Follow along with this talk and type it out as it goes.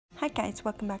Hi guys,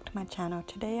 welcome back to my channel.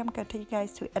 Today I'm going to take you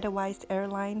guys to Edelweiss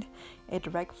Airline, a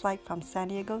direct flight from San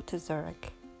Diego to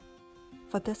Zurich.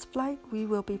 For this flight, we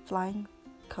will be flying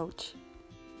coach.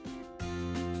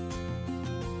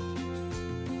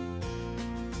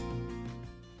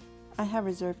 I have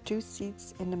reserved 2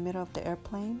 seats in the middle of the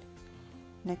airplane,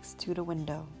 next to the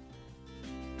window.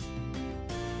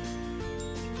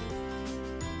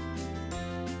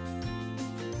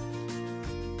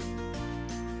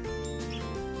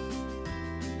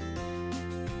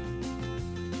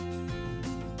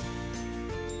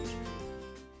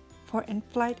 For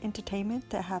in-flight entertainment,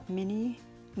 they have many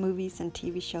movies and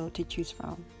TV shows to choose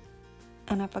from.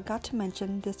 And I forgot to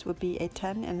mention this would be a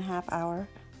 10.5-hour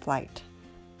flight.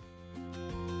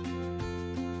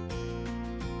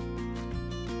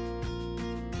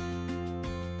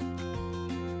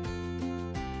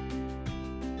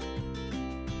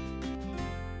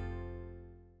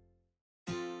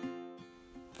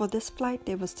 For this flight,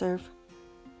 they will serve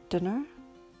dinner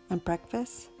and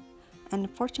breakfast, and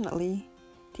unfortunately,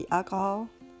 the alcohol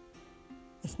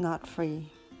is not free.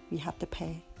 We have to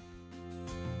pay.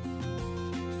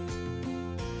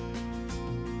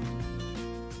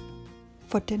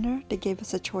 For dinner, they gave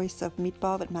us a choice of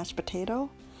meatball with mashed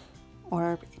potato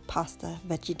or pasta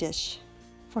veggie dish.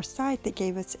 For side, they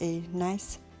gave us a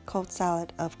nice cold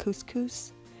salad of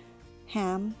couscous,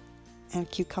 ham, and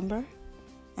cucumber.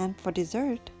 And for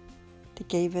dessert, they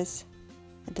gave us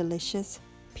a delicious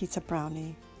pizza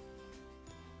brownie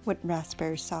with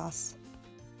raspberry sauce.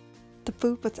 The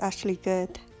food was actually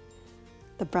good.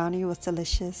 The brownie was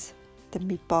delicious. The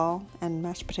meatball and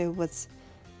mashed potato was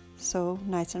so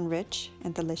nice and rich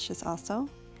and delicious also.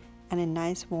 And a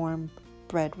nice warm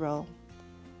bread roll.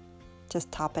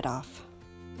 Just top it off.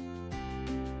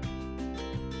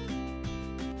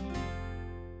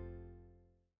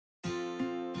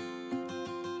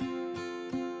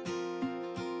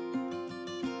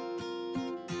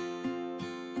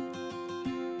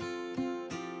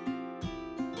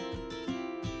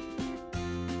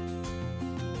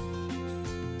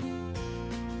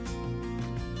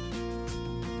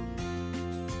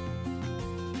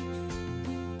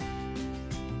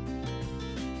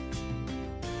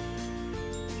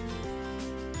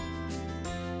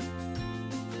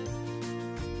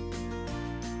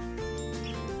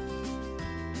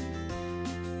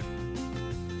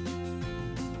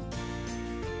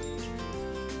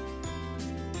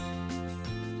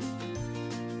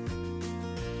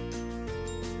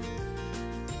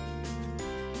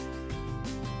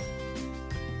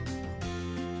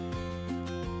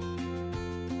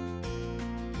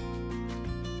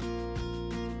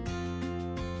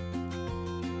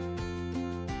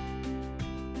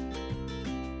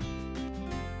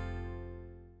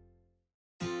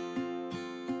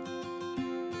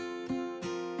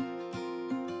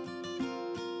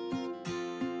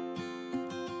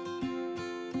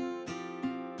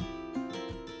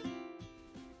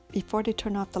 Before they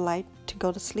turned off the light to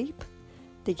go to sleep,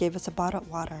 they gave us a bottle of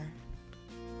water.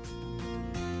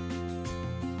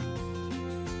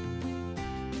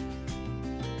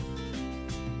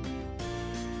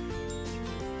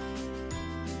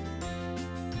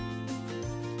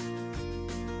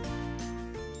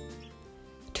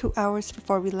 Two hours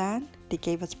before we land, they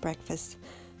gave us breakfast,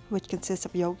 which consists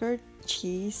of yogurt,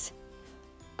 cheese,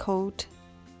 cold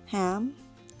ham,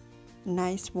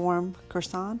 nice warm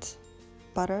croissants,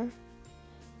 butter.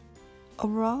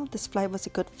 Overall, this flight was a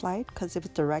good flight because it was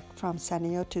direct from San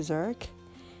Diego to Zurich,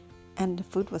 and the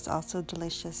food was also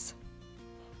delicious.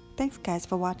 Thanks guys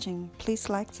for watching. Please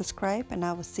like, subscribe, and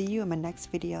I will see you in my next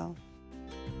video.